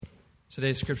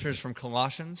Today's scripture is from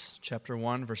Colossians chapter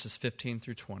 1, verses 15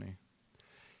 through 20.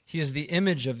 He is the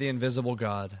image of the invisible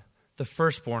God, the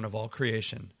firstborn of all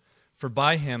creation. For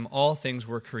by him all things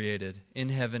were created, in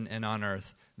heaven and on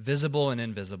earth, visible and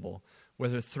invisible.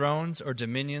 Whether thrones or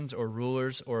dominions or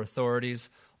rulers or authorities,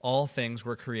 all things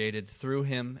were created through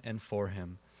him and for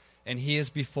him. And he is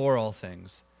before all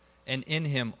things, and in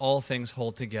him all things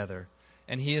hold together.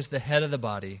 And he is the head of the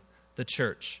body, the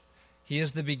church. He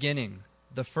is the beginning,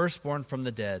 the firstborn from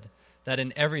the dead, that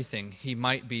in everything he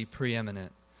might be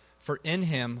preeminent. For in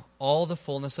him all the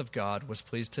fullness of God was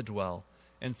pleased to dwell,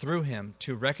 and through him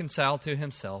to reconcile to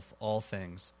himself all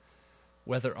things,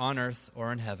 whether on earth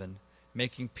or in heaven,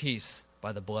 making peace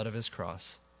by the blood of his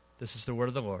cross. This is the word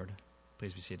of the Lord.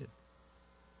 Please be seated.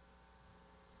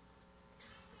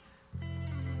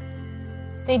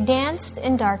 They danced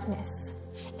in darkness,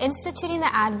 instituting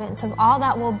the advent of all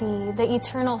that will be, the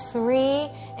eternal three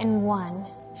in one,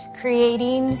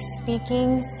 creating,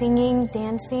 speaking, singing,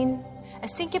 dancing, a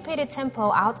syncopated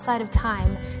tempo outside of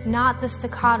time, not the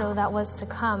staccato that was to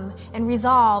come and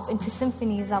resolve into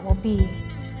symphonies that will be,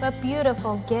 but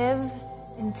beautiful give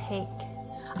and take.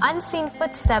 Unseen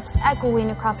footsteps echoing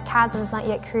across chasms not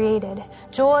yet created,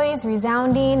 joys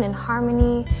resounding in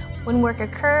harmony, when work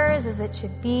occurs as it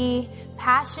should be,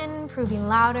 passion proving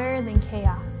louder than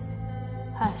chaos.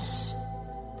 Hush,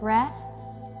 breath,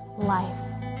 life.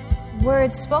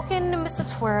 Words spoken amidst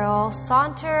a twirl,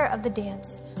 saunter of the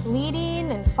dance,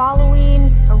 leading and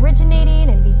following,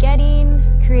 originating and begetting,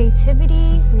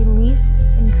 creativity released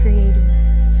and creating.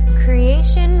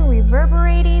 Creation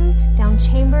reverberating down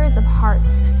chambers of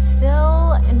hearts,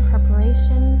 still in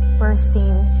preparation,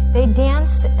 bursting. They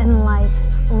danced in light,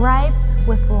 ripe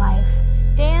with life.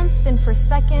 Danced in for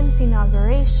seconds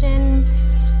inauguration,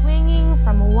 swinging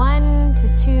from 1 to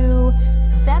 2,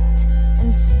 stepped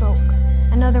and spoke.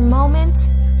 Another moment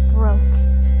broke,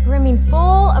 brimming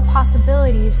full of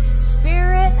possibilities,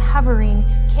 spirit hovering,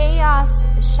 chaos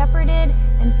shepherded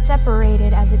and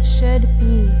separated as it should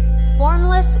be.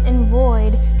 Formless and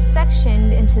void,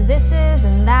 sectioned into thises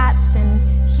and that's and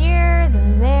heres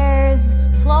and there's,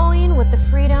 flowing with the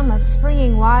freedom of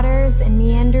springing waters and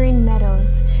meandering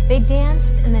meadows. They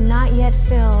danced in the not yet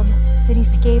filled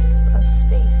cityscape of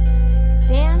space.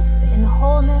 Danced in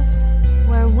wholeness,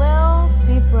 where will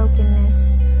be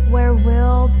brokenness, where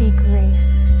will be grace.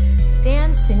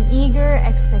 Danced in eager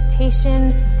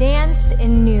expectation, danced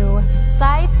in new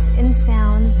sights and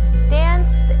sounds,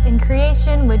 danced in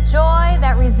creation with joy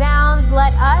that resounds.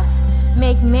 Let us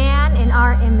make man in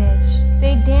our image.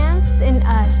 They danced in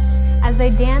us as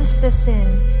they danced us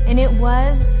in, and it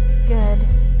was good.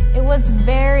 It was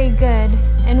very good,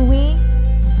 and we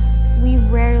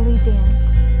rarely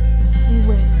dance. We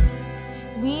wait.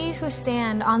 We who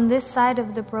stand on this side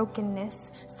of the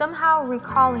brokenness, somehow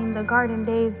recalling the garden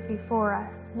days before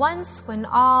us. Once when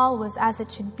all was as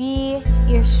it should be,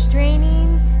 ears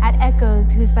straining at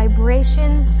echoes whose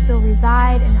vibrations still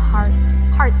reside in hearts.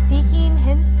 Heart seeking,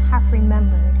 hints half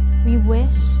remembered. We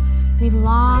wish, we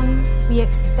long, we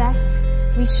expect,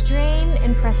 we strain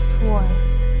and press towards.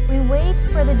 We wait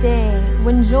for the day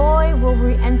when joy will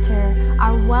re-enter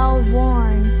our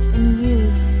well-worn and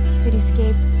used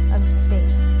cityscape of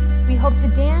space. We hope to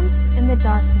dance in the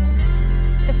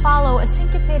darkness, to follow a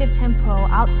syncopated tempo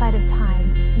outside of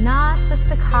time, not the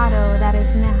staccato that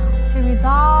is now, to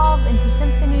resolve into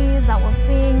symphonies that will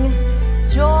sing,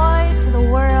 joy to the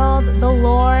world, the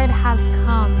Lord has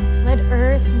come, let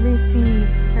earth receive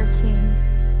her King.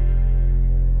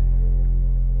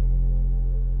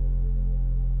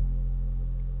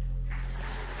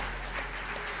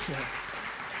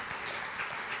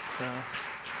 So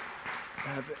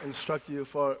I have instructed you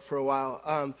for a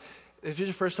while. If it's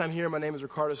your first time here, my name is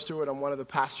Ricardo Stewart. I'm one of the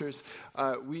pastors.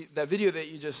 That video that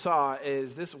you just saw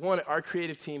is our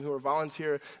creative team, who are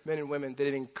volunteer men and women, did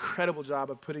an incredible job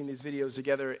of putting these videos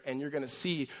together, and you're going to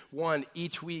see one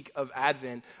each week of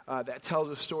Advent that tells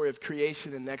a story of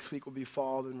creation, and next week will be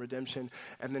fall, and redemption,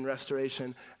 and then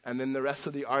restoration, and then the rest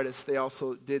of the artists, they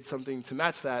also did something to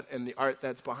match that, and the art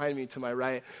that's behind me to my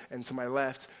right and to my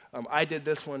left. I did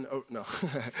this one. Oh, no.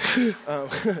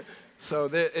 So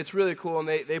it's really cool, and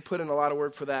they put in a lot of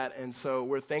work for that, and so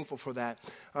we're thankful for that.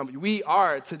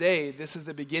 Today, this is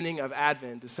the beginning of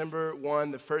Advent, December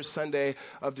 1, the first Sunday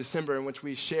of December, in which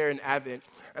we share in Advent.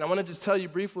 And I want to just tell you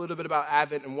briefly a little bit about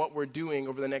Advent and what we're doing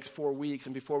over the next 4 weeks,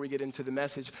 and before we get into the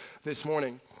message this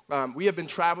morning. We have been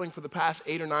traveling for the past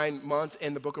 8 or 9 months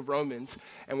in the book of Romans,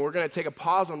 and we're going to take a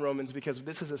pause on Romans because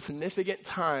this is a significant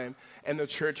time in the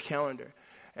church calendar.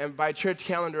 And by church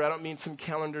calendar, I don't mean some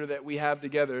calendar that we have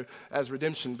together as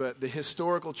Redemption, but the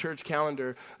historical church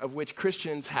calendar of which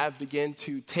Christians have begun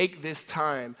to take this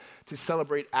time to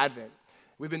celebrate Advent.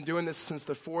 We've been doing this since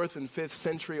the 4th and 5th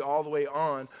century all the way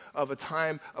on, of a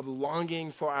time of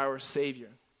longing for our Savior.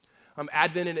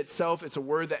 Advent in itself, it's a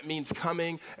word that means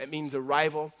coming, it means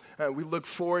arrival. We look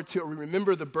forward to, or we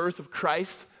remember the birth of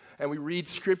Christ, and we read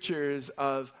scriptures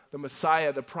of the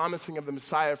Messiah, the promising of the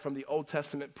Messiah from the Old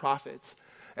Testament prophets.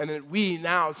 And then we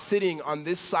now, sitting on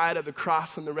this side of the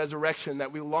cross and the resurrection,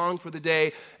 that we long for the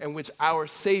day in which our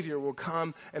Savior will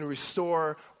come and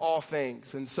restore all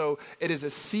things. And so it is a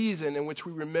season in which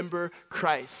we remember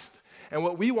Christ. And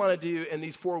what we want to do in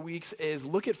these 4 weeks is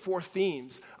look at 4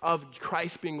 themes of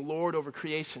Christ being Lord over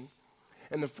creation.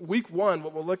 And week 1,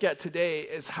 what we'll look at today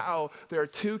is how there are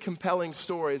 2 compelling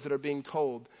stories that are being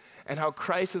told, and how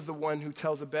Christ is the one who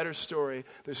tells a better story,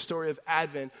 the story of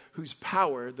Advent, whose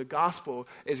power, the gospel,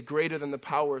 is greater than the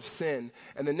power of sin.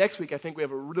 And the next week, I think we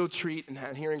have a real treat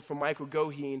in hearing from Michael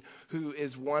Goheen, who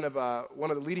is one of the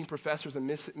leading professors in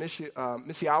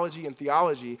missiology and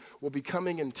theology, will be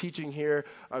coming and teaching here,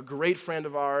 a great friend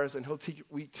of ours, and he'll teach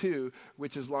week 2,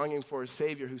 which is longing for a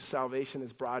Savior whose salvation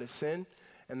is broad as sin.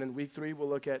 And then week 3, we'll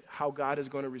look at how God is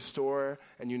going to restore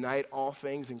and unite all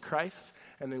things in Christ.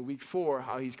 And then week 4,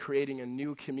 how he's creating a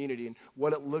new community and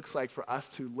what it looks like for us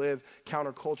to live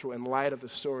countercultural in light of the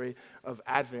story of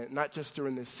Advent, not just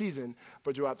during this season,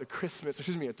 but throughout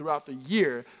throughout the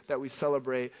year that we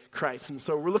celebrate Christ. And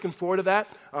so we're looking forward to that.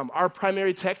 Our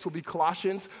primary text will be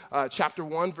Colossians chapter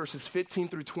 1, verses 15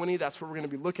 through 20. That's what we're going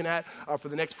to be looking at for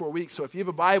the next 4 weeks. So if you have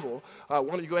a Bible, why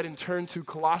don't you go ahead and turn to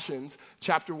Colossians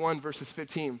chapter 1, verses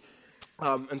 15.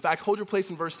 In fact, hold your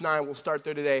place in verse 9. We'll start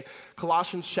there today.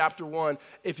 Colossians chapter 1.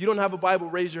 If you don't have a Bible,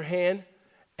 raise your hand.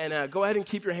 And go ahead and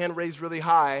keep your hand raised really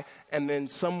high. And then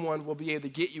someone will be able to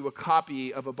get you a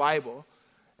copy of a Bible.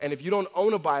 And if you don't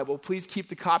own a Bible, please keep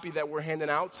the copy that we're handing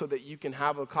out so that you can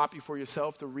have a copy for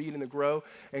yourself to read and to grow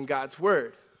in God's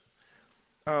Word.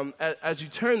 As you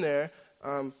turn there,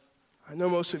 I know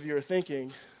most of you are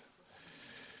thinking,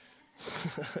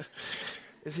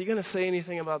 is he going to say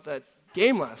anything about that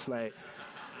game last night?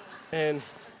 And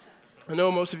I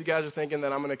know most of you guys are thinking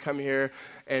that I'm going to come here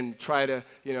and try to,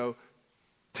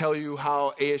 tell you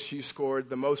how ASU scored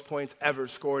the most points ever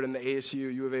scored in the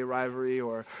ASU U of A rivalry,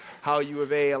 or how U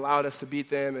of A allowed us to beat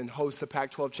them and host the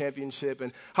Pac-12 championship,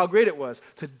 and how great it was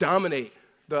to dominate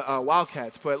the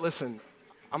Wildcats. But listen,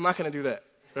 I'm not going to do that,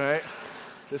 right?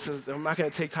 I'm not going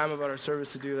to take time about our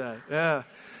service to do that. Yeah.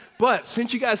 But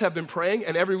since you guys have been praying,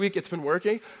 and every week it's been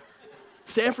working,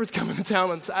 Stanford's coming to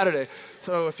town on Saturday.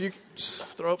 So if you just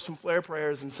throw up some flare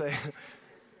prayers and say,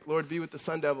 Lord, be with the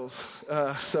Sun Devils.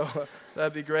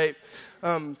 That'd be great.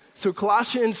 So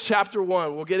Colossians chapter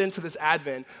 1, we'll get into this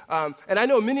Advent. And I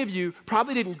know many of you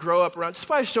probably didn't grow up around, just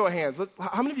by a show of hands,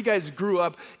 how many of you guys grew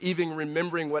up even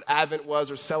remembering what Advent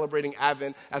was or celebrating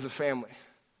Advent as a family?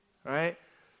 All right?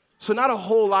 So not a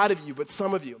whole lot of you, but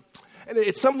some of you. And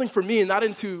it's something for me, not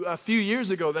into a few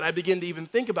years ago, that I began to even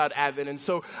think about Advent. And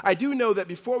so I do know that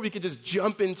before we could just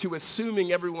jump into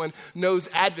assuming everyone knows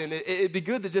Advent, it'd be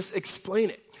good to just explain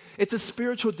it. It's a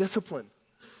spiritual discipline.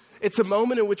 It's a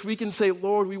moment in which we can say,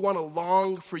 Lord, we want to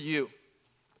long for you.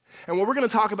 And what we're going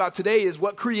to talk about today is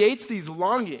what creates these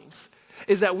longings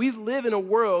is that we live in a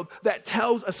world that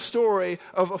tells a story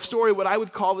what I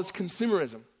would call as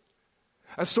consumerism.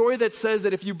 A story that says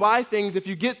that if you buy things, if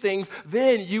you get things,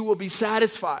 then you will be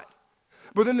satisfied.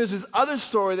 But then there's this other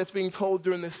story that's being told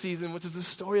during this season, which is the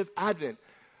story of Advent.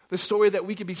 The story that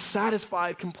we can be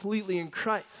satisfied completely in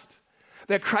Christ.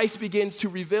 That Christ begins to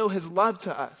reveal his love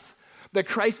to us. That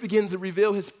Christ begins to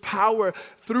reveal his power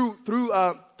through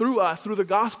us, through the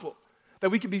gospel. That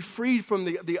we can be freed from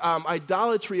the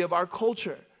idolatry of our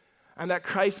culture. And that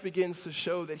Christ begins to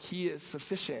show that he is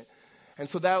sufficient. And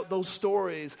so those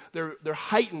stories, they're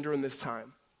heightened during this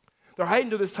time. They're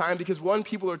heightened during this time because, one,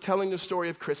 people are telling the story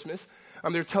of Christmas.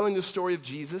 They're telling the story of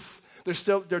Jesus.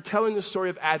 They're telling the story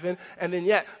of Advent. And then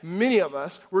yet, many of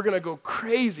us, we're going to go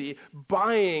crazy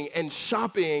buying and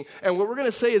shopping. And what we're going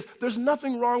to say is, there's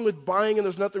nothing wrong with buying and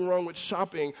there's nothing wrong with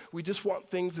shopping. We just want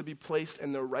things to be placed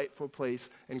in their rightful place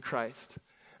in Christ.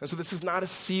 And so this is not a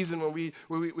season when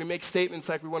we make statements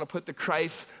like we want to put the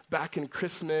Christ back in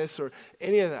Christmas or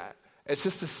any of that. It's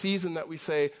just a season that we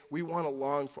say we want to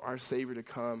long for our Savior to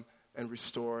come and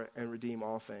restore and redeem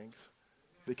all things.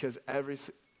 Because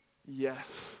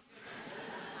yes.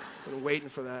 I've been waiting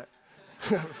for that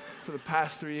for the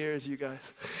past 3 years, you guys.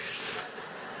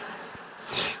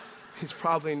 He's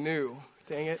probably new.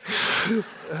 Dang it.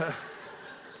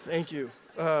 Thank you.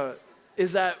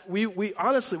 Is that we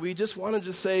honestly, we just want to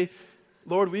just say,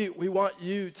 Lord, we want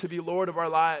you to be Lord of our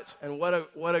lives. And what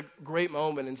a great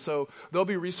moment. And so there'll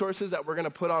be resources that we're going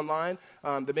to put online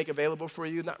to make available for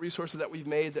you, not resources that we've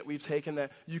made, that we've taken,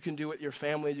 that you can do with your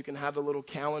family. You can have the little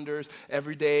calendars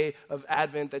every day of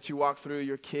Advent that you walk through.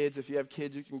 Your kids, if you have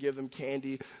kids, you can give them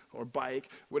candy or bike,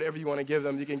 whatever you want to give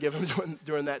them, you can give them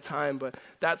during that time. But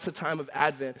that's the time of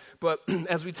Advent. But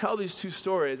as we tell these two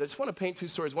stories, I just want to paint two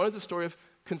stories. One is a story of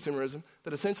consumerism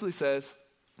that essentially says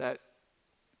that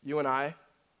you and I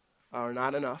are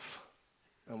not enough,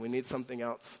 and we need something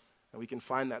else, and we can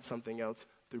find that something else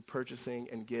through purchasing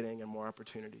and getting and more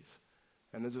opportunities.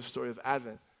 And there's a story of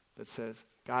Advent that says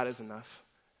God is enough,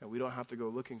 and we don't have to go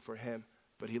looking for him,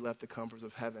 but he left the comforts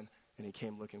of heaven, and he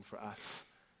came looking for us.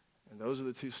 And those are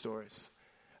the two stories.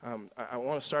 I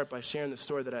want to start by sharing the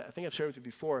story that I think I've shared with you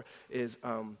before, is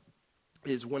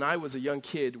when I was a young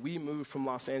kid, we moved from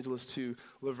Los Angeles to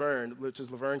Laverne, which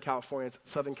is Laverne, California. It's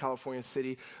Southern California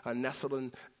city, nestled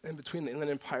in between the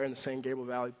Inland Empire and the San Gabriel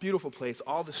Valley. Beautiful place.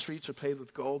 All the streets are paved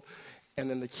with gold. And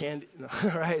then the candy,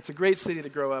 right? It's a great city to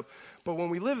grow up. But when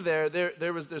we lived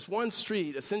there's one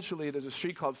street, essentially there's a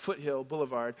street called Foothill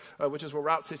Boulevard, which is where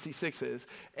Route 66 is.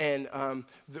 And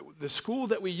the school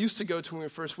that we used to go to when we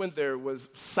first went there was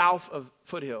south of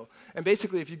Foothill. And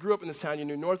basically, if you grew up in this town, you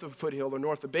knew north of Foothill or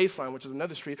north of Baseline, which is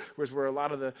another street, was where a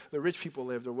lot of the rich people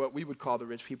lived, or what we would call the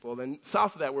rich people. Then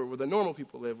south of that, where the normal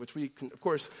people live, which of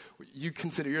course, you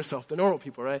consider yourself the normal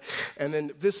people, right? And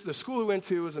then the school we went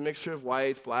to was a mixture of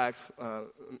whites, blacks,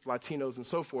 Latinos, and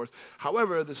so forth.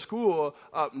 However, the school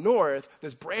up north,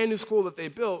 this brand new school that they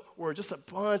built, were just a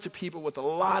bunch of people with a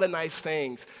lot of nice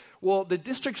things. Well, the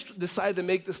district decided to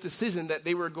make this decision that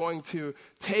they were going to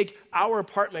take our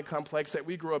apartment complex that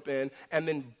we grew up in and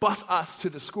then bus us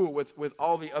to the school with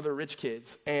all the other rich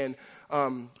kids. And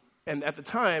at the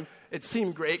time, it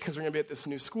seemed great because we're going to be at this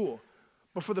new school.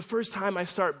 But for the first time, I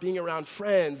start being around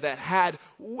friends that had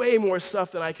way more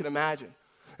stuff than I could imagine.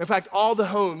 In fact, all the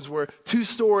homes were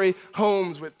 2-story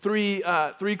homes with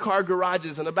three-car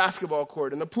garages and a basketball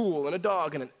court and a pool and a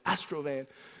dog and an Astro van,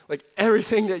 like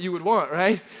everything that you would want,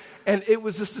 right? And it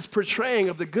was just this portraying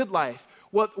of the good life.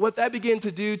 What that began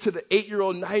to do to the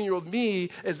 8-year-old, 9-year-old me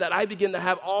is that I began to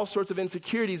have all sorts of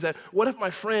insecurities that what if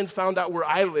my friends found out where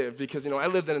I lived? Because, I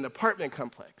lived in an apartment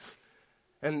complex.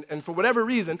 And for whatever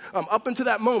reason, up until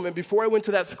that moment, before I went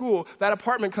to that school, that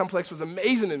apartment complex was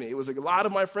amazing to me. It was a lot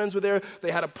of my friends were there. They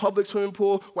had a public swimming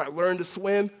pool where I learned to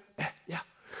swim. Yeah.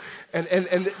 And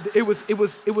it was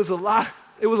a lot.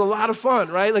 It was a lot of fun,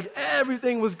 right? Like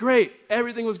everything was great.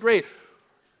 Everything was great.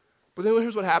 But then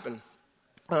here's what happened.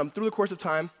 Through the course of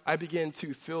time, I began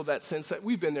to feel that sense that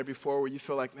we've been there before, where you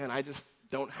feel like, man, I just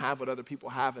don't have what other people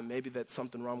have, and maybe that's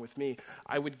something wrong with me.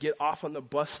 I would get off on the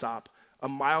bus stop a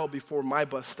mile before my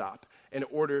bus stop in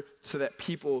order so that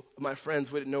people, my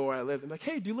friends, wouldn't know where I lived. I'm like,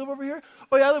 hey, do you live over here?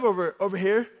 Oh, yeah, I live over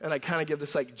here. And I kind of give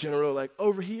this general,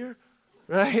 over here,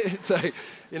 right? It's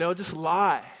just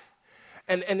lie.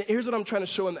 And here's what I'm trying to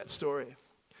show in that story,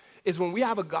 is when we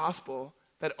have a gospel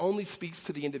that only speaks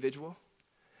to the individual,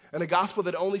 and a gospel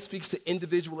that only speaks to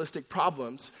individualistic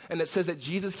problems, and that says that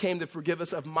Jesus came to forgive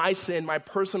us of my sin, my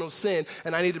personal sin,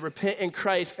 and I need to repent in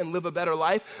Christ and live a better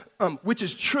life, which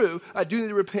is true. I do need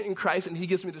to repent in Christ, and he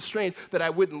gives me the strength that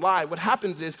I wouldn't lie. What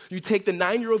happens is you take the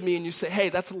 9-year-old me and you say, hey,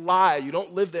 that's a lie. You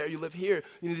don't live there. You live here.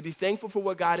 You need to be thankful for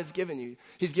what God has given you.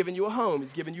 He's given you a home.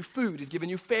 He's given you food. He's given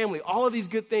you family. All of these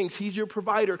good things. He's your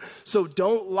provider. So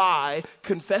don't lie.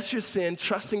 Confess your sin.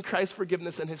 Trust in Christ's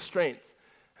forgiveness and his strength.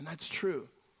 And that's true.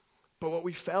 But what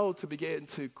we fail to begin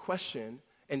to question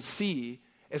and see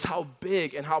is how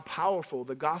big and how powerful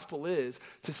the gospel is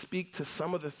to speak to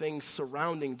some of the things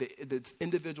surrounding the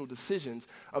individual decisions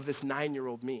of this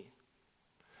 9-year-old me.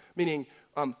 Meaning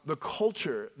the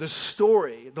culture, the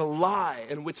story, the lie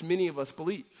in which many of us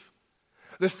believe.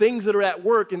 The things that are at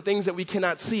work and things that we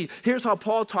cannot see. Here's how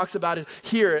Paul talks about it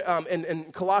here in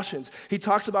Colossians. He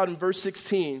talks about in verse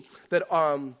 16 that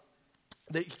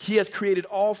he has created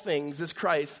all things, this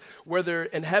Christ, whether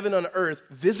in heaven and on earth,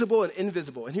 visible and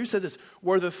invisible. And here it says this,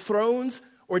 whether thrones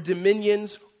or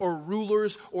dominions or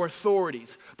rulers or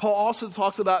authorities. Paul also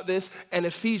talks about this in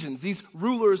Ephesians. These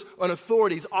rulers and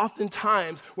authorities,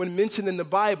 oftentimes when mentioned in the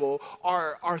Bible,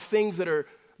 are things that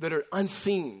are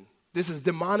unseen. This is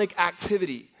demonic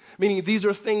activity. Meaning these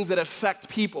are things that affect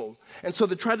people. And so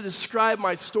to try to describe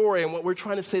my story and what we're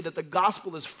trying to say, that the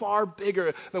gospel is far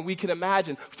bigger than we can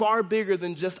imagine, far bigger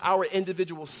than just our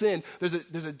individual sin. There's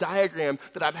a diagram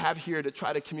that I have here to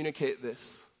try to communicate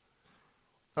this.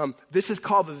 This is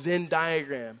called the Venn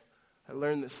diagram. I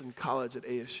learned this in college at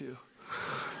ASU.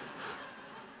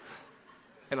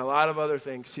 And a lot of other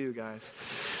things too, guys.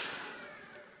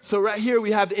 So right here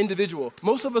we have the individual.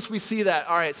 Most of us, we see that,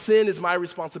 all right, sin is my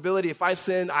responsibility. If I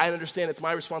sin, I understand it's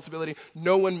my responsibility.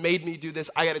 No one made me do this.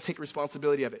 I got to take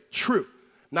responsibility of it. True.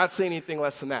 Not saying anything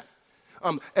less than that.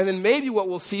 And then maybe what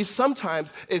we'll see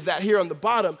sometimes is that here on the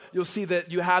bottom, you'll see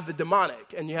that you have the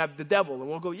demonic and you have the devil. And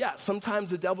we'll go, yeah,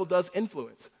 sometimes the devil does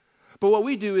influence. But what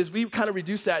we do is we kind of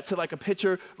reduce that to like a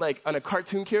picture, like on a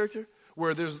cartoon character,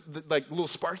 where there's like little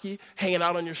Sparky hanging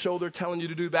out on your shoulder telling you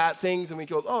to do bad things, and we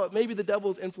go, oh, maybe the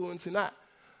devil is influencing that.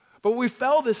 But what we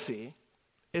fail to see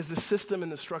is the system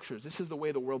and the structures. This is the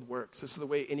way the world works. This is the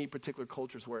way any particular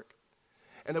cultures work.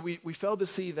 And that we fail to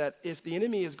see that if the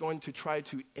enemy is going to try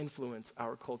to influence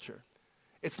our culture,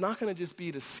 it's not going to just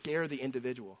be to scare the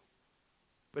individual.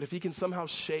 But if he can somehow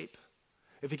shape,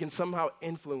 if he can somehow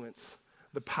influence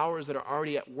the powers that are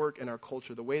already at work in our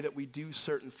culture, the way that we do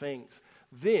certain things,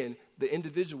 then the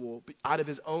individual, out of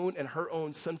his own and her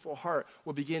own sinful heart,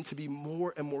 will begin to be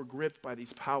more and more gripped by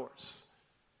these powers.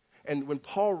 And when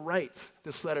Paul writes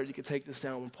this letter, you can take this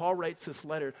down. When Paul writes this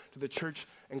letter to the church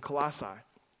in Colossae,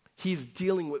 he's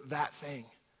dealing with that thing.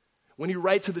 When he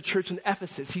writes to the church in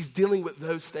Ephesus, he's dealing with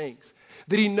those things.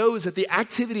 That he knows that the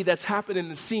activity that's happened in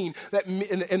the scene, that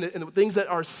and the things that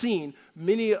are seen,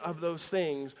 many of those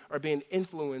things are being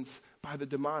influenced by the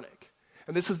demonic.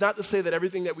 And this is not to say that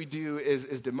everything that we do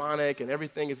is demonic and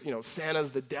everything is,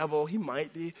 Santa's the devil. He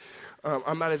might be.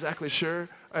 I'm not exactly sure.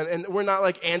 And we're not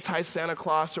like anti-Santa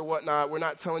Claus or whatnot. We're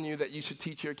not telling you that you should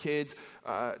teach your kids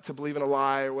to believe in a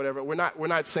lie or whatever. We're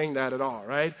not saying that at all,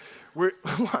 right?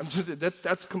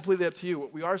 That's completely up to you.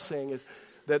 What we are saying is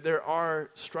that there are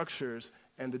structures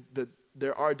and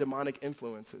there are demonic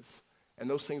influences. And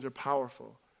those things are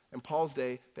powerful. In Paul's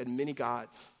day, they had many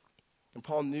gods. And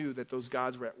Paul knew that those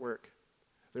gods were at work.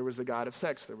 There was the god of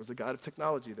sex. There was the god of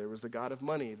technology. There was the god of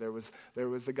money. There was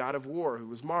the god of war, who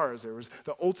was Mars. There was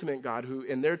the ultimate god, who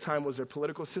in their time was their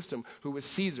political system, who was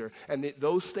Caesar. And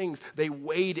those things, they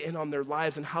weighed in on their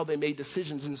lives and how they made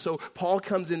decisions. And so Paul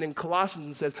comes in Colossians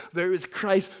and says, there is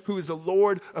Christ who is the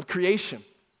Lord of creation.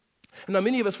 And now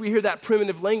many of us, we hear that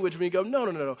primitive language and we go,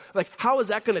 no. Like, how is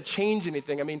that going to change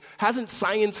anything? I mean, hasn't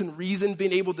science and reason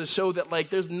been able to show that, like,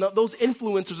 those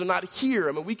influencers are not here?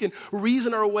 I mean, we can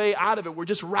reason our way out of it. We're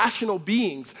just rational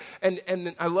beings. And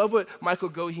I love what Michael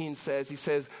Goheen says. He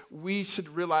says, we should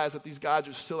realize that these gods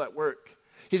are still at work.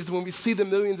 He says, when we see the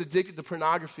millions addicted to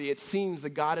pornography, it seems the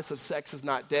goddess of sex is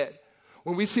not dead.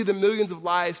 When we see the millions of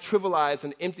lives trivialized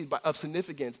and emptied of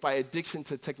significance by addiction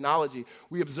to technology,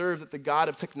 we observe that the God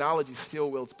of technology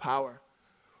still wields power.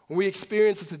 When we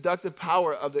experience the seductive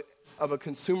power of a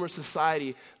consumer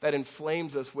society that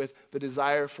inflames us with the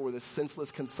desire for the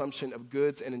senseless consumption of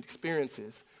goods and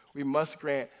experiences, we must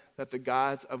grant that the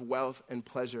gods of wealth and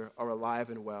pleasure are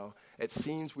alive and well. It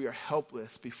seems we are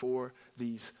helpless before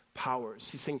these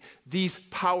powers. He's saying these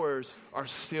powers are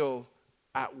still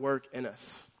at work in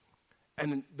us.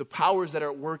 And the powers that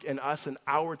are at work in us in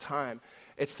our time,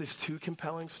 it's these two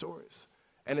compelling stories.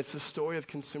 And it's the story of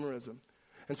consumerism.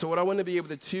 And so what I want to be able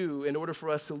to do, in order for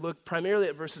us to look primarily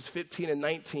at verses 15 and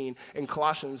 19 in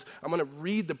Colossians, I'm going to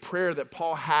read the prayer that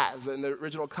Paul has in the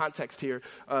original context here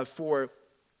for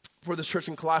this church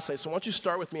in Colossae. So why don't you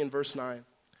start with me in verse 9.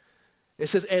 It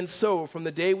says, and so from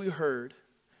the day we heard,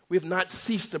 we have not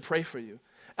ceased to pray for you,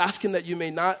 asking that you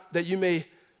may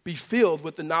be filled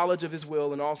with the knowledge of his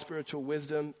will and all spiritual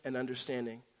wisdom and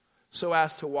understanding, so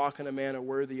as to walk in a manner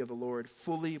worthy of the Lord,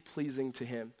 fully pleasing to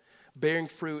him, bearing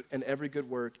fruit in every good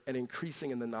work and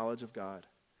increasing in the knowledge of God.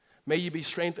 May you be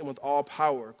strengthened with all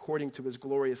power according to his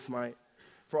glorious might,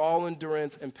 for all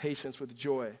endurance and patience with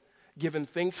joy, giving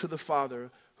thanks to the Father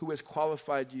who has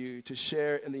qualified you to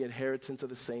share in the inheritance of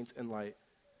the saints in light.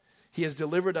 He has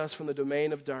delivered us from the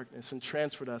domain of darkness and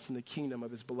transferred us in the kingdom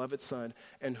of his beloved Son,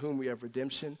 in whom we have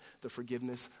redemption, the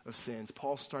forgiveness of sins.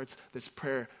 Paul starts this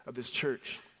prayer of this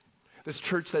church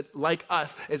that, like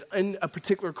us, is in a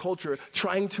particular culture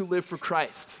trying to live for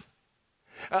Christ.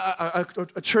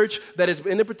 A church that is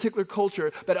in a particular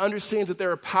culture that understands that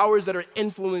there are powers that are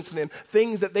influencing them,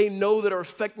 things that they know that are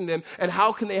affecting them, and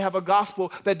how can they have a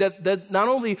gospel that not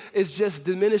only is just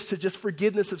diminished to just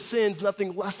forgiveness of sins,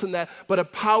 nothing less than that, but a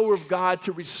power of God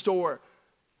to restore.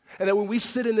 And that when we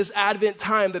sit in this Advent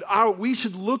time, that we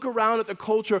should look around at the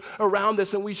culture around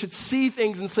us and we should see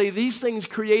things and say these things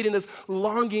create in us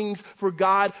longings for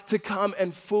God to come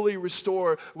and fully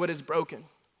restore what is broken.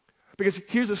 Because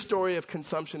here's a story of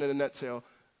consumption in a nutshell.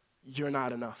 You're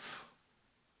not enough.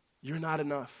 You're not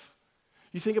enough.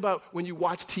 You think about when you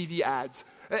watch TV ads.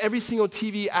 Every single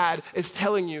TV ad is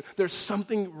telling you there's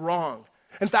something wrong.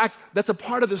 In fact, that's a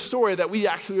part of the story that we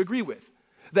actually agree with.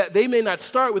 That they may not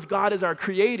start with God as our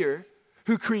creator,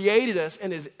 who created us in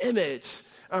his image,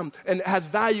 and has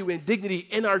value and dignity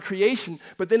in our creation.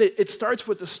 But then it starts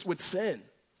with sin,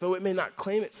 though it may not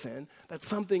claim it's sin, that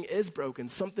something is broken,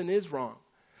 something is wrong.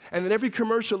 And then every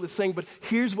commercial is saying, but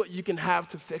here's what you can have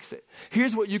to fix it.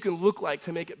 Here's what you can look like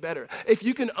to make it better. If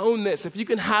you can own this, if you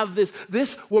can have this,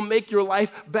 this will make your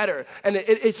life better. And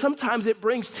sometimes it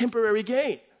brings temporary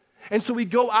gain. And so we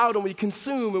go out and we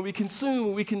consume and we consume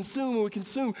and we consume and we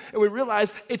consume, and we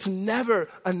realize it's never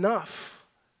enough.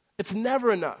 It's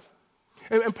never enough.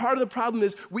 And part of the problem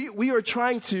is we are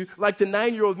trying to, like the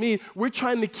 9-year-old me, we're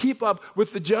trying to keep up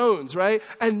with the Jones, right?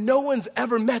 And no one's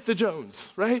ever met the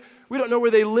Jones, right? We don't know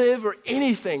where they live or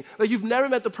anything. Like, you've never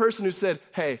met the person who said,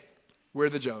 hey, we're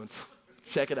the Jones.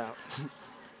 Check it out.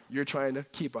 You're trying to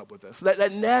keep up with us.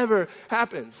 That never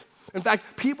happens. In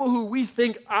fact, people who we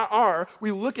think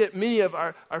we look at many of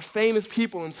our famous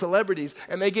people and celebrities,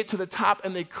 and they get to the top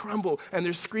and they crumble, and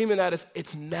they're screaming at us,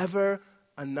 it's never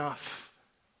enough.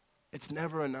 It's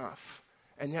never enough.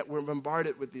 And yet we're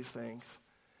bombarded with these things.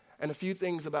 And a few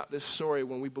things about this story,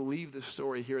 when we believe this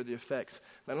story, here are the effects.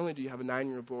 Not only do you have a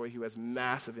 9-year-old boy who has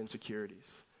massive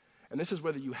insecurities, and this is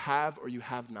whether you have or you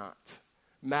have not,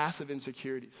 massive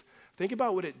insecurities. Think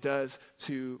about what it does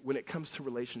when it comes to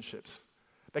relationships.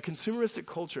 That consumeristic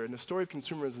culture, and the story of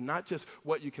consumerism is not just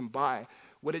what you can buy.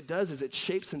 What it does is it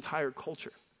shapes entire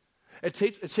culture. It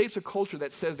shapes a culture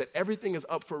that says that everything is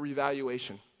up for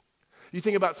revaluation. You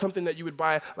think about something that you would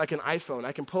buy, like an iPhone.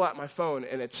 I can pull out my phone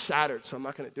and it's shattered, so I'm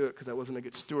not going to do it because I wasn't a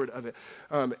good steward of it.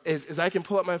 Is I can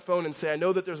pull out my phone and say, I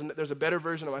know that there's a better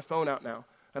version of my phone out now,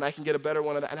 and I can get a better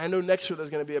one of that. And I know next year there's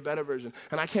going to be a better version,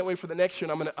 and I can't wait for the next year,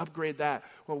 and I'm going to upgrade that.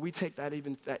 Well, we take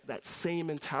that same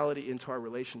mentality into our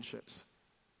relationships.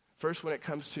 First, when it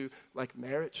comes to like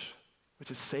marriage,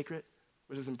 which is sacred,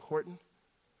 which is important,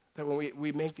 that when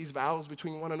we make these vows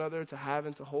between one another to have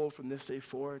and to hold from this day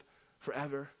forward,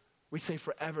 forever. We say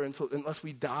forever unless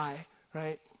we die,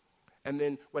 right? And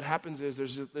then what happens is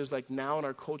there's like now in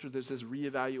our culture, there's this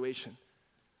reevaluation.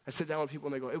 I sit down with people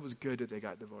and they go, it was good that they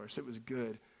got divorced. It was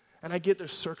good. And I get their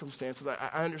circumstances.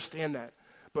 I understand that.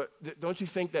 But don't you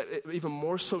think that even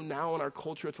more so now in our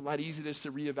culture, it's a lot easier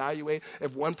to reevaluate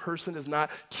if one person is not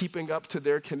keeping up to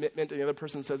their commitment and the other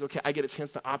person says, okay, I get a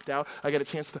chance to opt out. I get a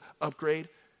chance to upgrade.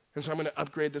 And so I'm going to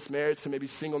upgrade this marriage to maybe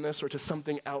singleness or to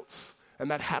something else.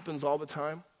 And that happens all the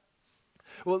time.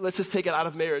 Well, let's just take it out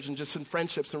of marriage and just in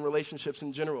friendships and relationships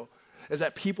in general, is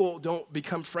that people don't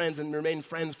become friends and remain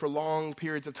friends for long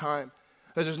periods of time.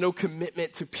 That there's no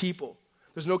commitment to people.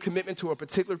 There's no commitment to a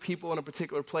particular people in a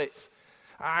particular place.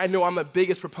 I know I'm the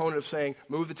biggest proponent of saying,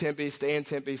 move to Tempe, stay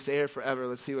here forever.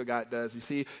 Let's see what God does. You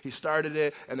see, he started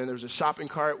it, and then there's a shopping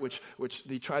cart, which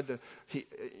he tried to,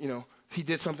 he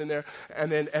did something there.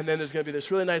 And then there's going to be this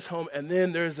really nice home, and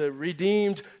then there's a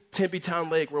redeemed Tempe Town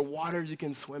Lake where water you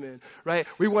can swim in, right?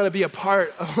 We want to be a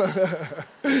part of,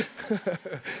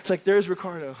 it's like, there's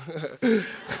Ricardo.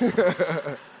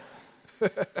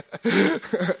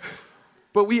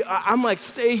 But I'm like,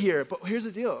 stay here. But here's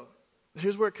the deal.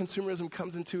 Here's where consumerism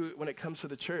comes into when it comes to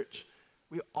the church.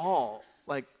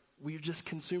 We're just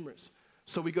consumers.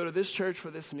 So we go to this church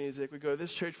for this music. We go to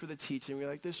this church for the teaching. We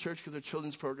like this church because their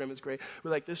children's program is great.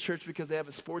 We like this church because they have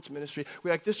a sports ministry.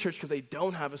 We like this church because they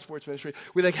don't have a sports ministry.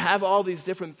 We have all these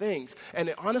different things.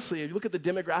 And honestly, if you look at the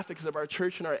demographics of our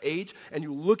church and our age, and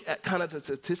you look at kind of the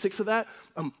statistics of that,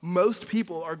 most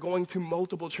people are going to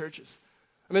multiple churches.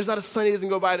 And there's not a Sunday doesn't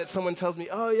go by that someone tells me,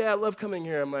 oh, yeah, I love coming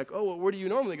here. I'm like, oh, well, where do you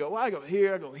normally go? Well, I go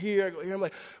here, I go here, I go here. I'm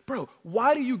like, bro,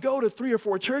 why do you go to 3 or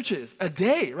 4 churches a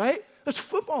day, right? There's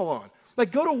football on.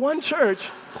 Like, go to one church,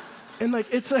 and but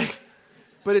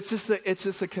it's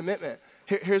just a commitment.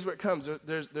 Here's where it comes.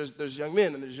 There's young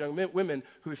men and there's young women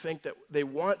who think that they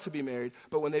want to be married,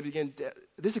 but when they begin,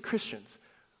 these are Christians.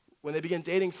 When they begin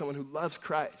dating someone who loves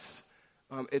Christ,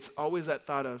 it's always that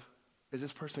thought of, is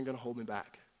this person going to hold me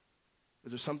back?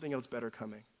 Is there something else better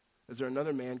coming? Is there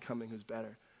another man coming who's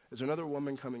better? Is there another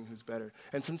woman coming who's better?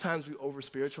 And sometimes we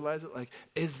over-spiritualize it, like,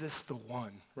 is this the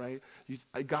one, right?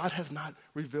 God has not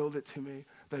revealed it to me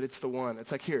that it's the one.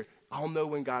 It's like, here, I'll know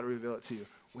when God will reveal it to you,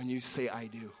 when you say I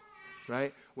do,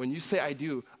 right? When you say I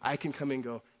do, I can come and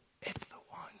go, it's the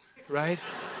one, right?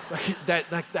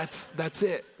 That's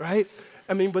it, right?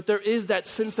 I mean, but there is that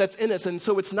sense that's in us. And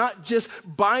so it's not just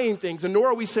buying things, and nor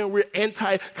are we saying we're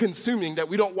anti-consuming, that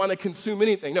we don't want to consume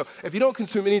anything. No, if you don't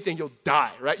consume anything, you'll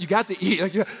die, right? You got to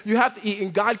eat. You have to eat,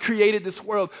 and God created this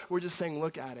world. We're just saying,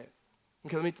 look at it.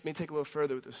 Okay, let me take a little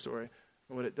further with this story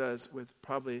and what it does with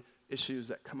probably issues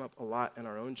that come up a lot in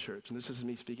our own church. And this is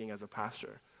me speaking as a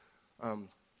pastor.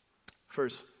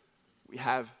 First, we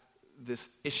have this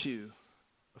issue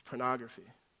of pornography.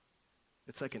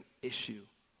 It's like an issue.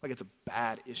 Like it's a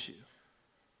bad issue.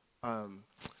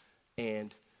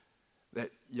 And that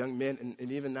young men,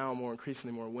 and even now more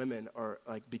increasingly more women, are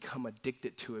like become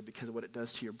addicted to it because of what it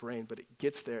does to your brain, but it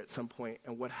gets there at some point.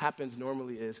 And what happens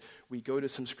normally is we go to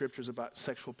some scriptures about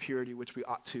sexual purity, which we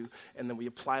ought to, and then we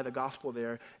apply the gospel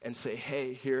there and say,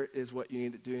 hey, here is what you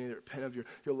need to do. You need to repent of your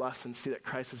lust and see that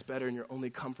Christ is better, and your only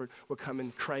comfort will come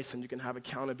in Christ, and you can have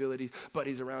accountability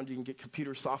buddies around you. You can get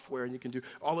computer software, and you can do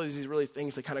all of these really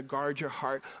things that kind of guard your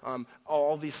heart,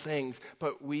 all these things.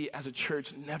 But we as a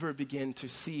church never begin to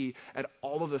see at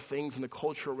all of the things in the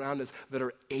culture around us that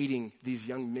are aiding these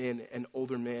young men and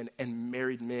older men and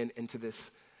married men into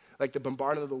this. Like the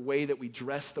bombardment of the way that we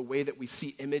dress, the way that we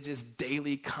see images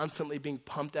daily, constantly being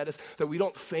pumped at us, that we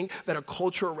don't think that a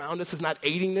culture around us is not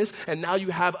aiding this. And now you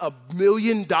have a $1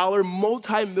 million,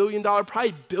 multi-million-dollar,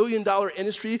 probably billion-dollar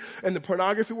industry in the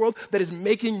pornography world that is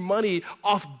making money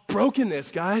off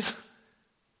brokenness, guys.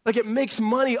 Like it makes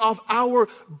money off our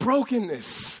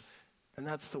brokenness. And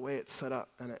that's the way it's set up,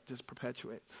 and it just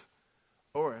perpetuates.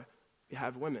 Or you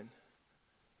have women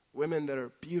that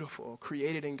are beautiful,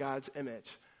 created in God's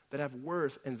image, that have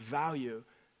worth and value,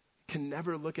 can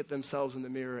never look at themselves in the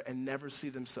mirror and never see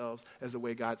themselves as the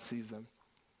way God sees them.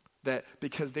 That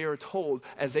because they are told,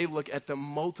 as they look at the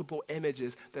multiple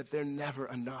images, that they're never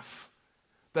enough.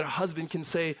 That a husband can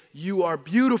say, you are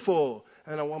beautiful,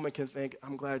 and a woman can think,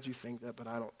 I'm glad you think that, but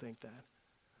I don't think that.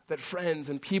 That friends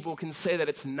and people can say that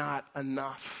it's not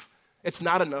enough. It's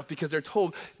not enough because they're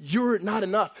told, you're not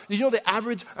enough. You know the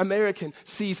average American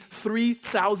sees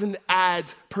 3,000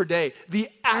 ads per day. The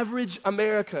average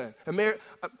America, right?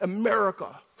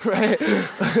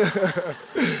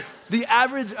 The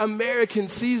average American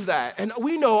sees that. And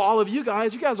we know all of you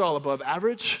guys are all above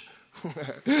average.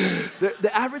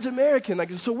 The average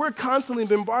American, so we're constantly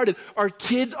bombarded. Our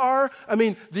kids are. I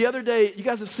mean, the other day, you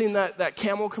guys have seen that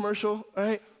Camel commercial,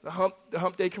 right? The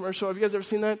hump day commercial. Have you guys ever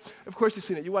seen that? Of course you've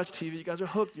seen it. You watch TV. You guys are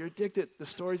hooked. You're addicted. The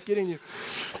story's getting you.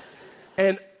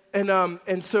 And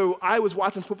so I was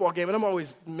watching a football game, and I'm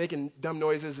always making dumb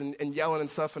noises and yelling and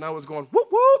stuff, and I was going, whoop,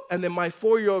 whoop. And then my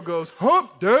 4-year-old goes,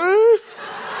 hump day?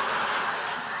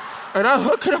 And I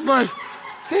look at him like,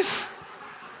 this...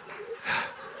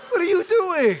 What are you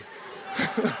doing?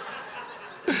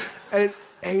 and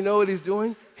you know what he's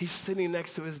doing? He's sitting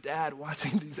next to his dad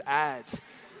watching these ads.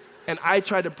 And I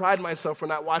try to pride myself for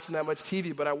not watching that much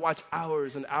TV, but I watch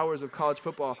hours and hours of college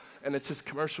football, and it's just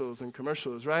commercials and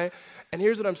commercials, right? And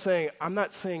here's what I'm saying. I'm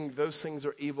not saying those things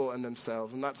are evil in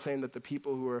themselves. I'm not saying that the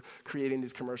people who are creating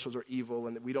these commercials are evil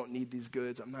and that we don't need these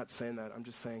goods. I'm not saying that. I'm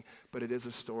just saying, but it is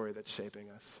a story that's shaping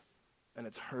us, and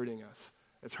it's hurting us.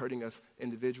 It's hurting us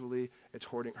individually, it's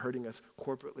hurting us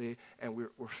corporately, and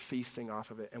we're feasting off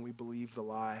of it, and we believe the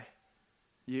lie.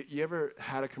 You ever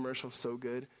had a commercial so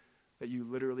good that you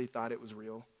literally thought it was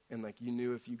real, and like you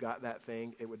knew if you got that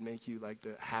thing, it would make you like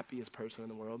the happiest person in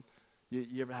the world?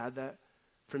 You ever had that?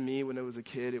 For me, when I was a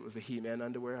kid, it was the He-Man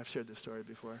underwear. I've shared this story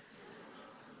before.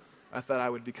 I thought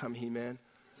I would become He-Man,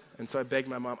 and so I begged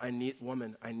my mom, I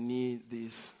need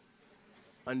these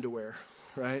underwear,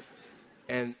 right?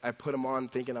 And I put him on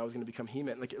thinking I was going to become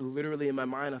He-Man. Like literally in my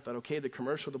mind, I thought, okay, the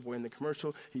boy in the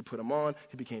commercial, he put him on,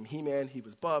 he became He-Man, he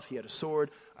was buff, he had a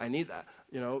sword. I need that.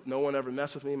 You know, no one ever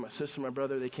messed with me. My sister, my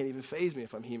brother, they can't even faze me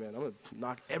if I'm He-Man. I'm going to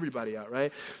knock everybody out,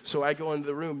 right? So I go into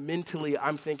the room, mentally,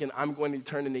 I'm thinking I'm going to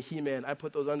turn into He-Man. I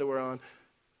put those underwear on,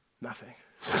 nothing.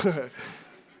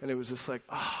 And it was just like,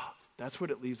 that's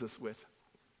what it leaves us with.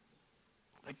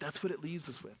 Like that's what it leaves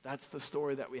us with. That's the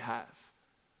story that we have.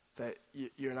 That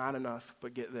you're not enough,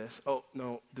 but get this. Oh,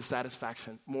 no,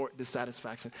 dissatisfaction, more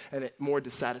dissatisfaction, and more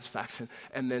dissatisfaction.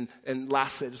 And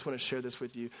lastly, I just want to share this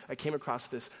with you. I came across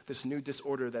this new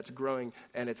disorder that's growing,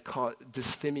 and it's called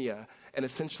dysthymia. And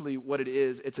essentially what it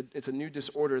is, it's a new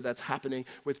disorder that's happening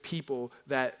with people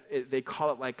that they call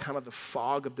it like kind of the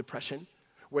fog of depression,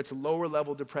 where it's lower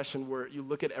level depression where you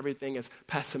look at everything as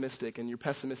pessimistic and you're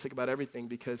pessimistic about everything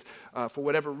because for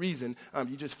whatever reason,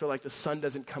 you just feel like the sun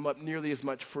doesn't come up nearly as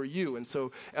much for you. And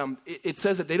so it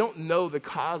says that they don't know the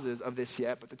causes of this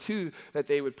yet, but the two that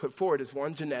they would put forward is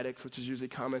one, genetics, which is usually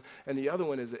common, and the other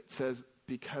one is it says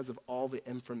because of all the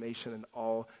information and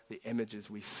all the images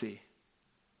we see.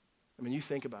 I mean, you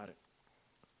think about it.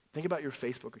 Think about your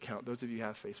Facebook account, those of you who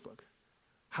have Facebook.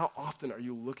 How often are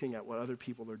you looking at what other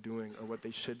people are doing or what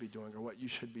they should be doing or what you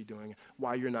should be doing,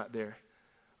 why you're not there?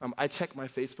 I check my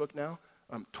Facebook now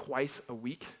twice a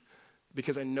week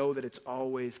because I know that it's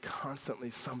always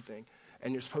constantly something.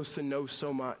 and you're supposed to know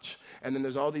so much. And then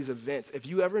there's all these events. If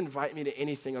you ever invite me to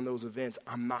anything on those events,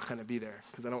 I'm not going to be there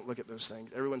because I don't look at those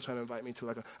things. Everyone's trying to invite me to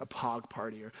like a POG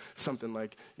party or something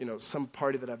like, some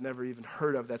party that I've never even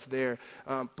heard of that's there.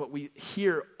 But we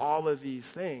hear all of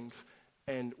these things,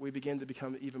 and we begin to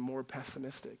become even more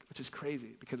pessimistic, which is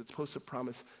crazy because it's supposed to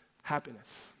promise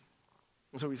happiness.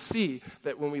 And so we see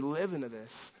that when we live into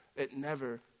this, it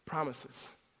never promises.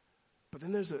 But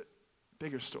then there's a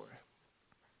bigger story,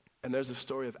 and there's a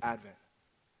story of Advent.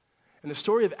 And the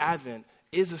story of Advent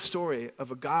is a story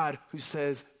of a God who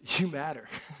says, you matter.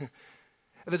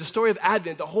 And the story of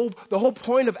Advent, the whole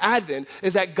point of Advent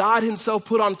is that God himself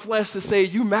put on flesh to say,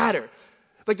 you matter.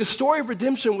 Like the story of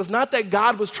redemption was not that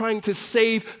God was trying to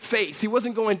save face. He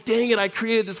wasn't going, dang it, I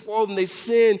created this world and they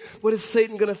sinned. What is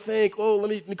Satan going to think? Oh,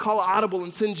 let me call audible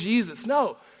and send Jesus.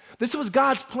 No, this was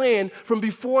God's plan from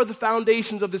before the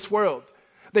foundations of this world.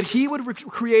 That he would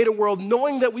create a world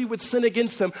knowing that we would sin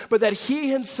against him, but that he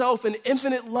himself, in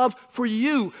infinite love for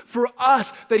you, for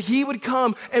us, that he would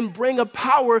come and bring a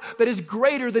power that is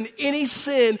greater than any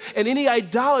sin and any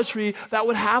idolatry that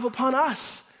would have upon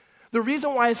us. The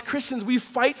reason why as Christians we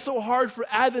fight so hard for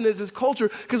Advent as this culture,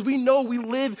 because we know we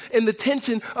live in the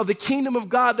tension of the kingdom of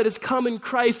God that has come in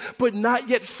Christ, but not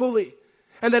yet fully.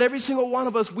 And that every single one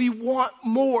of us, we want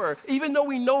more, even though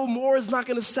we know more is not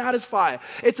going to satisfy.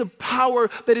 It's a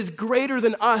power that is greater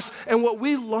than us, and what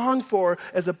we long for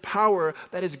is a power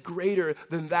that is greater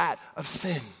than that of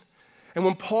sin. And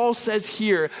when Paul says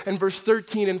here in verse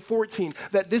 13 and 14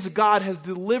 that this God has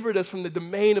delivered us from the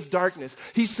domain of darkness,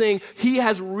 he's saying he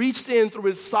has reached in through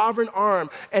his sovereign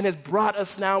arm and has brought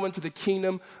us now into the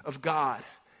kingdom of God.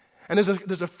 And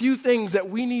there's a few things that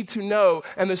we need to know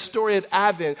in the story of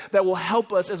Advent that will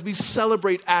help us as we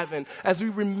celebrate Advent, as we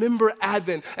remember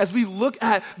Advent, as we look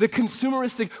at the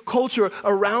consumeristic culture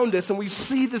around us and we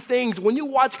see the things. When you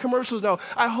watch commercials now,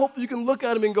 I hope you can look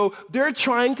at them and go, they're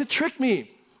trying to trick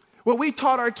me. What we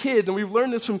taught our kids, and we've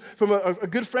learned this from a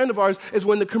good friend of ours, is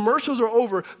when the commercials are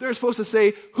over, they're supposed to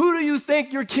say, who do you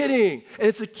think you're kidding? And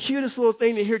it's the cutest little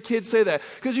thing to hear kids say that.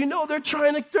 Because they're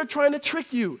trying to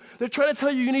trick you. They're trying to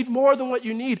tell you need more than what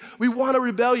you need. We want a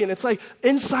rebellion. It's like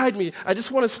inside me, I just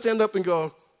want to stand up and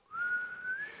go,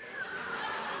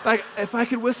 like if I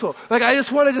could whistle. Like I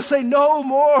just wanted to say no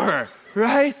more,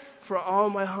 right? For all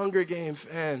my Hunger Game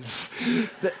fans.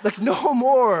 Like no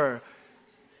more.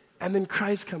 And then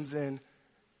Christ comes in,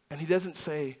 and he doesn't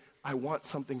say, I want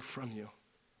something from you.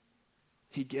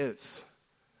 He gives.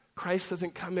 Christ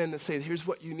doesn't come in and say, here's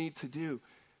what you need to do.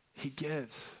 He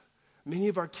gives. Many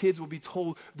of our kids will be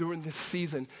told during this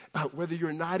season, whether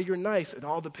you're naughty or nice, it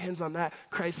all depends on that.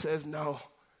 Christ says, no,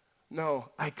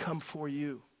 I come for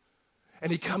you.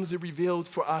 And he comes to reveal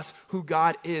for us who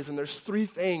God is. And there's three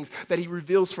things that he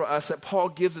reveals for us that Paul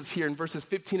gives us here in verses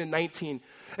 15 and 19.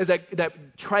 Is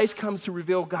that Christ comes to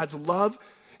reveal God's love.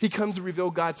 He comes to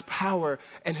reveal God's power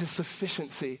and his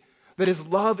sufficiency. That his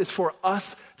love is for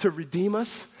us to redeem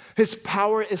us. His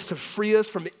power is to free us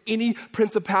from any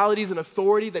principalities and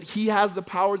authority, that he has the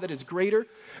power that is greater.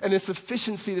 And his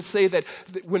sufficiency to say that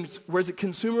whereas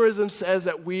consumerism says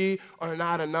that we are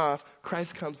not enough,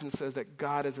 Christ comes and says that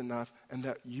God is enough and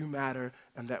that you matter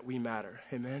and that we matter.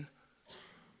 Amen?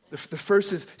 The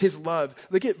first is his love.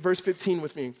 Look at verse 15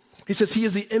 with me. He says, he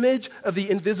is the image of the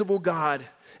invisible God.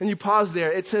 And you pause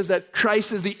there. It says that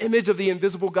Christ is the image of the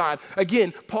invisible God.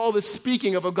 Again, Paul is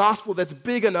speaking of a gospel that's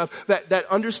big enough that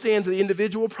understands the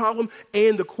individual problem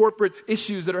and the corporate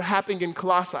issues that are happening in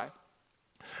Colossae.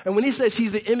 And when he says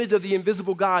he's the image of the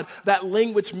invisible God, that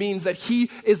language means that he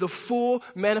is the full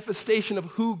manifestation of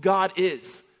who God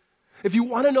is. If you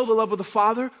want to know the love of the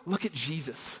Father, look at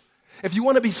Jesus. If you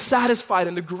want to be satisfied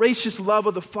in the gracious love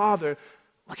of the Father,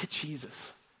 look at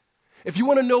Jesus. If you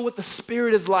want to know what the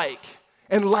Spirit is like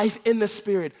and life in the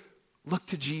Spirit, look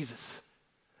to Jesus.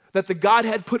 That the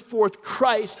Godhead put forth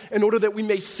Christ in order that we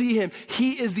may see him.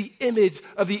 He is the image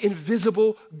of the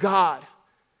invisible God.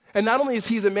 And not only is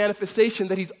he a manifestation,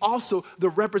 that he's also the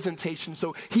representation.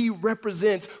 So he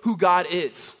represents who God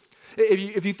is.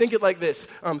 If you think it like this,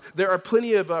 there are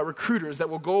plenty of recruiters that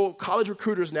will go, college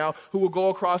recruiters now, who will go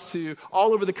across to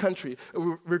all over the country,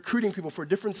 recruiting people for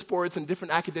different sports and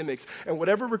different academics. And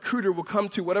whatever recruiter will come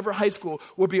to whatever high school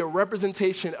will be a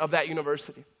representation of that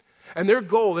university. And their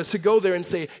goal is to go there and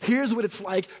say, here's what it's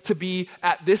like to be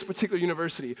at this particular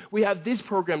university. We have these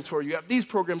programs for you, have these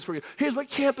programs for you. Here's what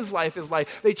campus life is like.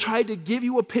 They try to give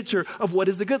you a picture of what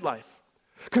is the good life.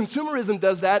 Consumerism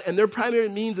does that, and their primary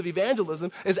means of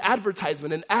evangelism is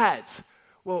advertisement and ads.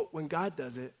 Well, when God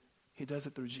does it, he does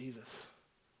it through Jesus.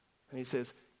 And he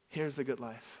says, here's the good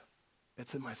life.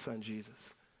 It's in my son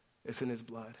Jesus. It's in his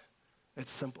blood.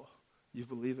 It's simple. you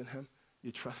believe in him,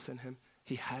 you trust in him,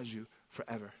 he has you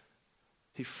forever.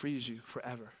 He frees you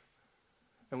forever.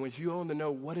 And when you want to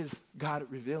know what is God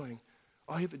revealing,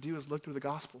 all you have to do is look through the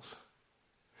Gospels.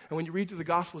 And when you read through the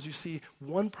Gospels, you see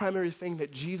one primary thing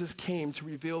that Jesus came to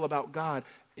reveal about God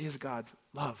is God's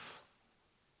love.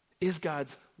 Is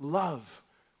God's love.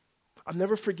 I'll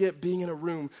never forget being in a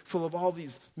room full of all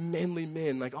these manly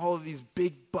men, like all of these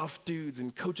big buff dudes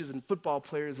and coaches and football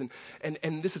players, and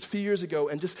this is a few years ago,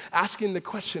 and just asking the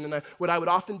question, and what I would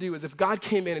often do is if God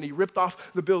came in and he ripped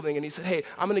off the building and he said, hey,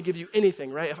 I'm going to give you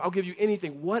anything, right? If I'll give you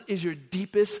anything, what is your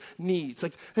deepest needs?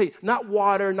 Like, hey, not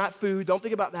water, not food, don't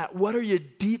think about that. What are your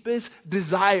deepest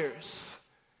desires?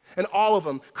 And all of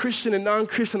them, Christian and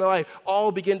non-Christian alike,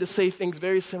 all begin to say things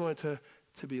very similar to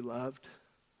be loved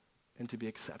and to be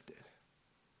accepted.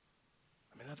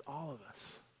 That's all of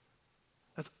us.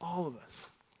 That's all of us.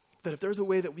 That if there's a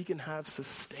way that we can have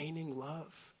sustaining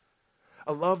love,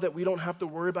 a love that we don't have to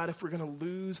worry about if we're going to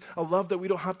lose, a love that we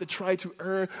don't have to try to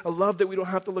earn, a love that we don't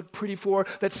have to look pretty for,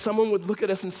 that someone would look at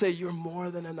us and say, you're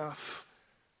more than enough.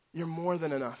 You're more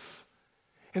than enough.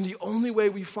 And the only way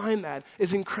we find that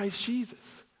is in Christ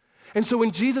Jesus. And so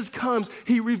when Jesus comes,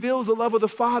 he reveals the love of the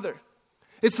Father.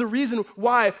 It's the reason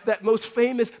why that most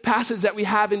famous passage that we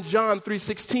have in John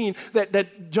 3:16,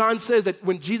 that John says that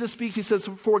when Jesus speaks, he says,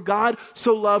 for God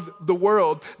so loved the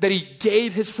world that he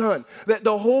gave his son. That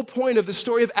the whole point of the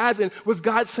story of Advent was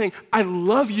God saying, I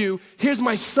love you, here's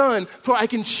my son, for I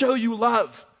can show you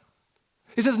love.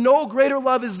 He says, no greater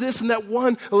love is this than that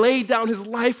one laid down his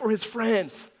life for his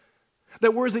friends.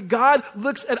 That whereas that God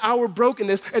looks at our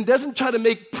brokenness and doesn't try to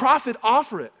make profit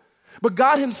off of it, but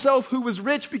God himself, who was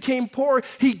rich, became poor.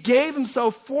 He gave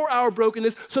himself for our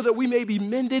brokenness so that we may be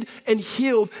mended and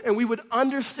healed, and we would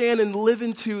understand and live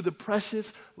into the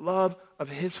precious love of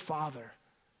his Father.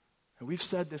 And we've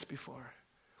said this before,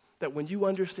 that when you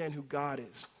understand who God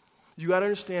is, you got to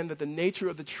understand that the nature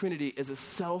of the Trinity is a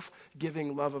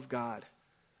self-giving love of God.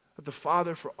 That the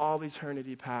Father for all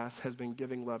eternity past has been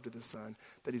giving love to the Son,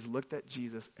 that he's looked at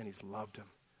Jesus and he's loved him,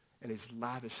 and he's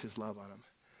lavished his love on him.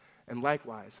 And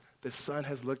likewise, the Son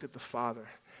has looked at the Father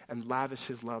and lavished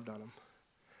his love on him.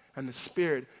 And the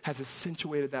Spirit has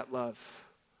accentuated that love.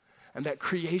 And that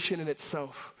creation in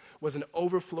itself was an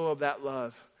overflow of that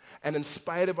love. And in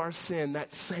spite of our sin,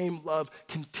 that same love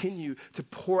continued to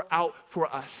pour out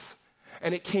for us.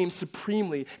 And it came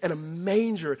supremely in a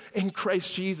manger in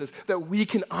Christ Jesus, that we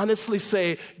can honestly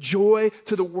say, joy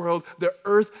to the world. The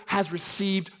earth has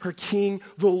received her King.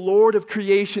 The Lord of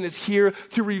creation is here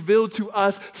to reveal to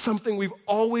us something we've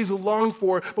always longed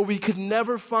for, but we could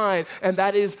never find. And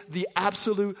that is the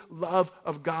absolute love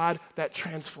of God that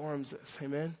transforms us.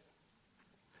 Amen?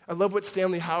 I love what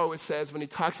Stanley Hauerwas says when he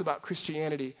talks about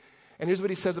Christianity. And here's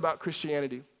what he says about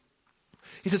Christianity.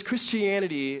 He says,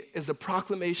 Christianity is the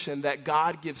proclamation that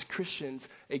God gives Christians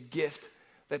a gift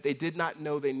that they did not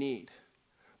know they need.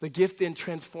 The gift then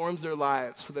transforms their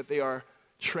lives so that they are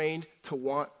trained to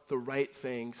want the right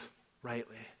things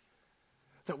rightly.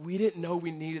 That we didn't know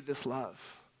we needed this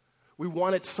love. We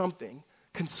wanted something.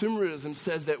 Consumerism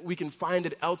says that we can find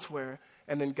it elsewhere,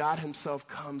 and then God himself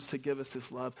comes to give us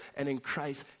this love, and in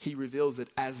Christ he reveals it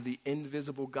as the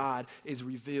invisible God is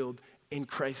revealed in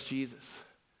Christ Jesus.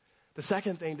 The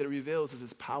second thing that it reveals is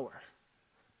his power.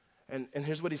 And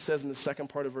here's what he says in the second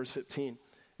part of verse 15.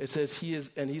 It says, he's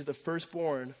the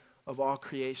firstborn of all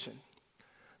creation.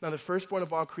 Now, the firstborn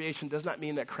of all creation does not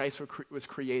mean that Christ was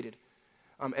created.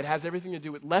 It has everything to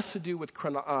do with, less to do with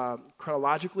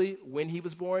chronologically when he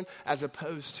was born, as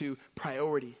opposed to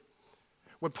priority.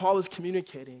 What Paul is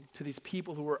communicating to these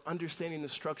people who are understanding the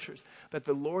structures, that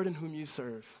the Lord in whom you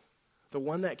serve, the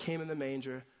one that came in the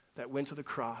manger, that went to the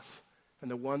cross, and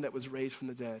the one that was raised from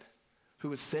the dead,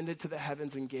 who ascended to the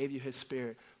heavens and gave you his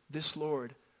Spirit, this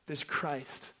Lord, this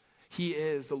Christ, he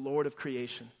is the Lord of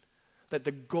creation. That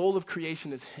the goal of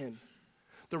creation is him.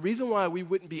 The reason why we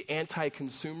wouldn't be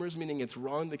anti-consumers, meaning it's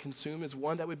wrong to consume, is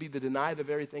one, that would be to deny the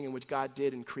very thing in which God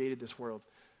did and created this world.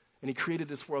 And he created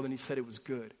this world and he said it was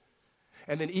good.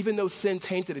 And then even though sin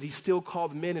tainted it, he still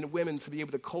called men and women to be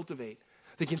able to cultivate,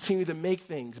 to continue to make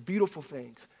things, beautiful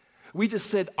things. We just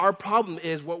said our problem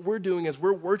is what we're doing is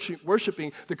we're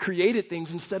worshiping the created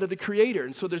things instead of the creator.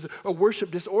 And so there's a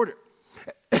worship disorder.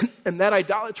 And that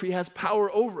idolatry has power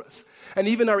over us. And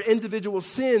even our individual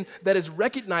sin that is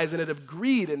recognized in it, of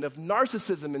greed and of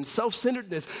narcissism and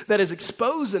self-centeredness that is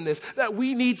exposed in this, that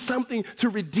we need something to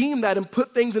redeem that and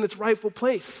put things in its rightful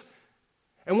place.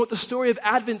 And what the story of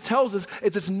Advent tells us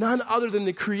is it's none other than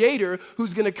the Creator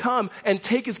who's going to come and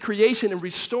take his creation and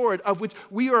restore it, of which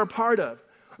we are a part of.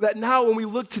 that now when we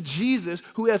look to Jesus,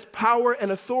 who has power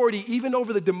and authority even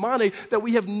over the demonic, that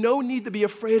we have no need to be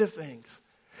afraid of things.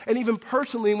 And even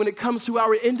personally, when it comes to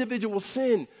our individual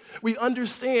sin, we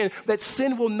understand that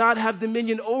sin will not have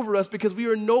dominion over us because we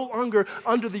are no longer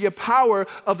under the power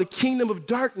of the kingdom of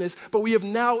darkness, but we have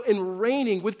now in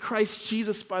reigning with Christ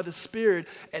Jesus by the Spirit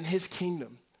and his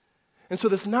kingdom. And so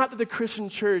it's not that the Christian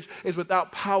church is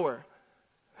without power.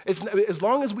 As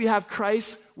long as we have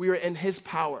Christ, we are in his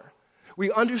power.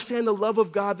 We understand the love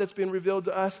of God that's been revealed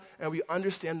to us, and we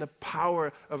understand the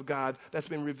power of God that's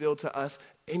been revealed to us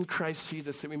in Christ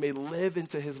Jesus, that we may live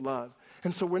into his love.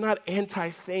 And so we're not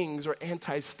anti-things or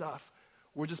anti-stuff.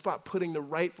 We're just about putting the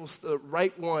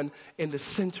right one in the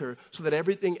center so that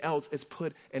everything else is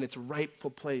put in its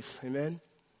rightful place. Amen?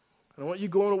 I don't want you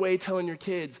going away telling your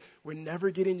kids, we're never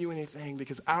getting you anything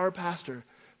because our pastor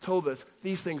told us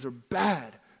these things are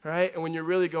bad. Right? And when you're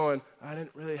really going, I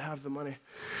didn't really have the money,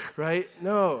 right?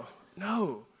 No.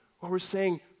 What we're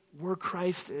saying, where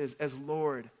Christ is as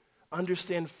Lord,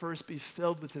 understand first, be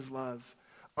filled with his love,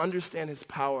 understand his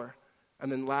power,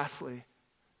 and then lastly,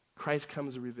 Christ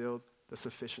comes to reveal the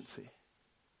sufficiency.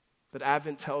 That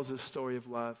Advent tells this story of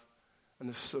love and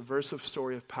this subversive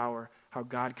story of power, how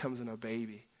God comes in a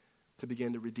baby to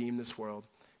begin to redeem this world.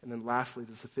 And then lastly,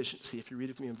 the sufficiency. If you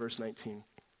read it with me in verse 19,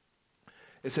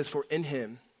 it says, for in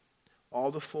him, all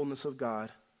the fullness of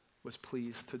God was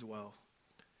pleased to dwell.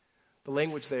 The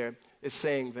language there is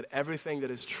saying that everything that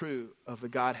is true of the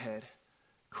Godhead,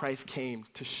 Christ came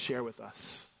to share with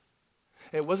us.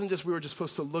 And it wasn't just we were just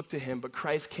supposed to look to him, but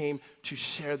Christ came to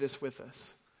share this with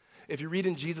us. If you read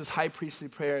in Jesus' high priestly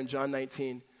prayer in John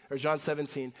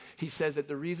 17, he says that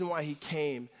the reason why he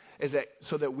came is that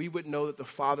so that we would know that the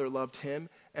Father loved him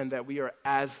and that we are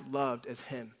as loved as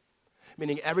him.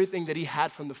 Meaning everything that he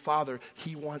had from the Father,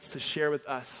 he wants to share with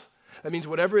us. That means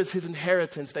whatever is his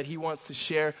inheritance that he wants to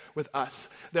share with us.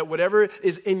 That whatever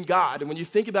is in God, and when you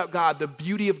think about God, the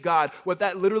beauty of God, what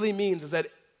that literally means is that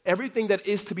everything that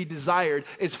is to be desired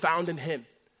is found in him.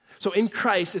 So in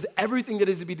Christ is everything that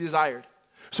is to be desired.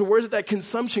 So where is it that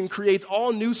consumption creates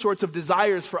all new sorts of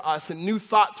desires for us and new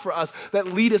thoughts for us that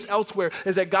lead us elsewhere,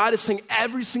 is that God is saying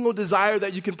every single desire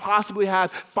that you can possibly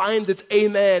have finds its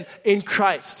amen in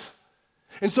Christ.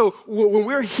 And so when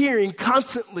we're hearing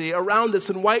constantly around us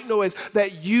in white noise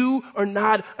that you are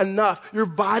not enough, your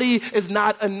body is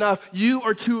not enough, you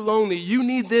are too lonely, you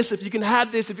need this, if you can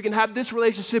have this, if you can have this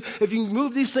relationship, if you can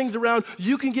move these things around,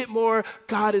 you can get more,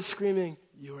 God is screaming,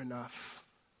 you're enough,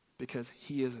 because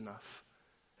he is enough.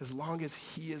 As long as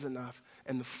he is enough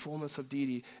and the fullness of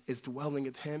deity is dwelling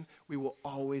in him, we will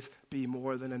always be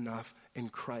more than enough in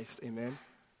Christ. Amen?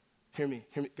 Hear me,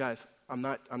 guys. I'm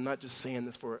not just saying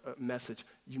this for a message.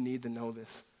 You need to know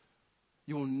this.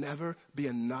 You will never be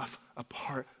enough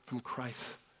apart from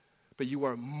Christ. But you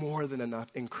are more than enough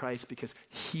in Christ because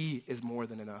he is more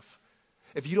than enough.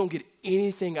 If you don't get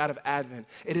anything out of Advent,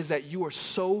 it is that you are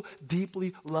so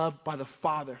deeply loved by the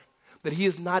Father that he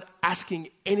is not asking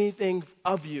anything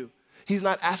of you. He's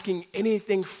not asking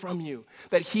anything from you,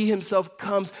 that he himself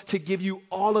comes to give you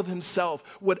all of himself.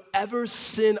 Whatever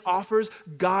sin offers,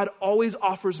 God always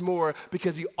offers more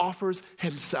because he offers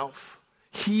himself.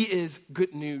 He is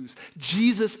good news.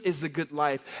 Jesus is the good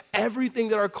life. Everything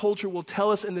that our culture will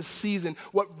tell us in this season,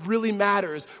 what really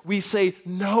matters, we say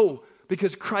no,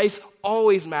 because Christ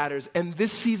always matters in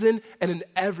this season and in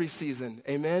every season.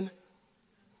 Amen?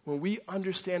 When we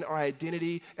understand our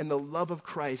identity and the love of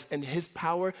Christ and his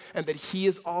power and that he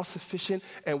is all sufficient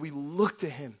and we look to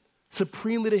him,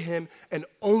 supremely to him and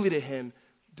only to him,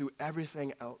 do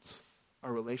everything else,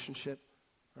 our relationship,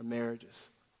 our marriages,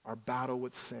 our battle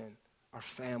with sin, our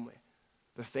family,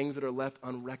 the things that are left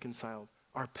unreconciled,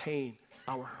 our pain,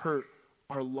 our hurt,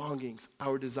 our longings,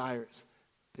 our desires,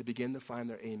 they begin to find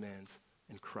their amens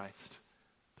in Christ.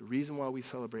 The reason why we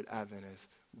celebrate Advent is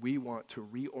we want to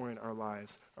reorient our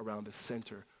lives around the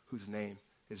center whose name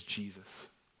is Jesus.